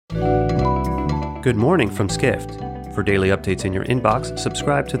Good morning from Skift. For daily updates in your inbox,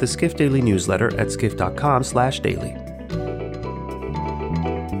 subscribe to the Skift Daily newsletter at skift.com/daily.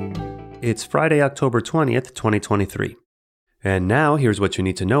 It's Friday, October 20th, 2023. And now here's what you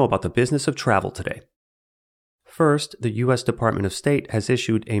need to know about the business of travel today. First, the U.S. Department of State has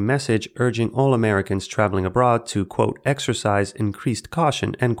issued a message urging all Americans traveling abroad to, quote, exercise increased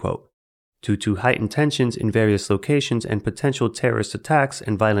caution, end quote, due to heightened tensions in various locations and potential terrorist attacks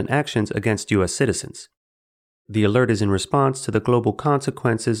and violent actions against U.S. citizens. The alert is in response to the global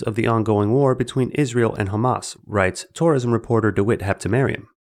consequences of the ongoing war between Israel and Hamas, writes tourism reporter DeWitt Haptemariam.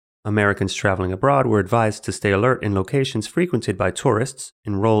 Americans traveling abroad were advised to stay alert in locations frequented by tourists,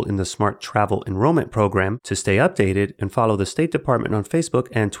 enroll in the Smart Travel Enrollment Program to stay updated, and follow the State Department on Facebook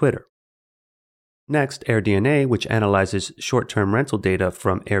and Twitter. Next, AirDNA, which analyzes short-term rental data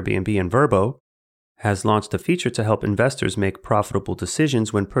from Airbnb and Vrbo, has launched a feature to help investors make profitable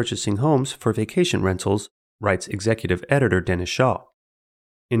decisions when purchasing homes for vacation rentals, writes executive editor Dennis Shaw.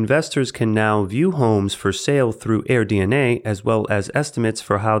 Investors can now view homes for sale through AirDNA as well as estimates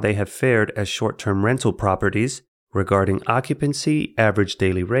for how they have fared as short-term rental properties regarding occupancy, average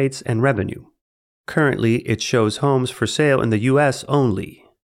daily rates, and revenue. Currently, it shows homes for sale in the U.S. only.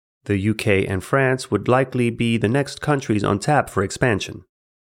 The UK and France would likely be the next countries on tap for expansion.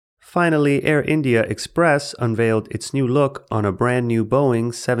 Finally, Air India Express unveiled its new look on a brand new Boeing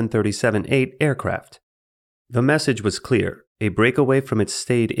 737-8 aircraft. The message was clear, a breakaway from its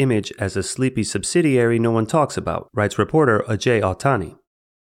staid image as a sleepy subsidiary no one talks about, writes reporter Ajay Autani.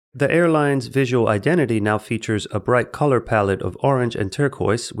 The airline's visual identity now features a bright color palette of orange and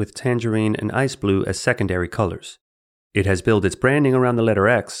turquoise with tangerine and ice blue as secondary colors. It has built its branding around the letter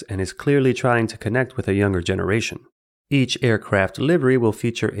X and is clearly trying to connect with a younger generation. Each aircraft livery will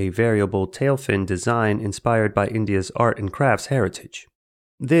feature a variable tail fin design inspired by India's art and crafts heritage.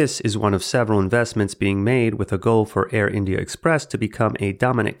 This is one of several investments being made with a goal for Air India Express to become a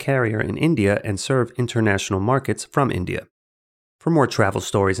dominant carrier in India and serve international markets from India. For more travel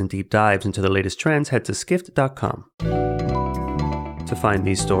stories and deep dives into the latest trends, head to skift.com. To find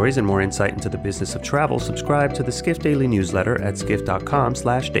these stories and more insight into the business of travel, subscribe to the Skift Daily newsletter at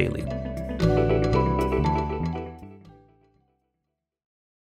skift.com/daily.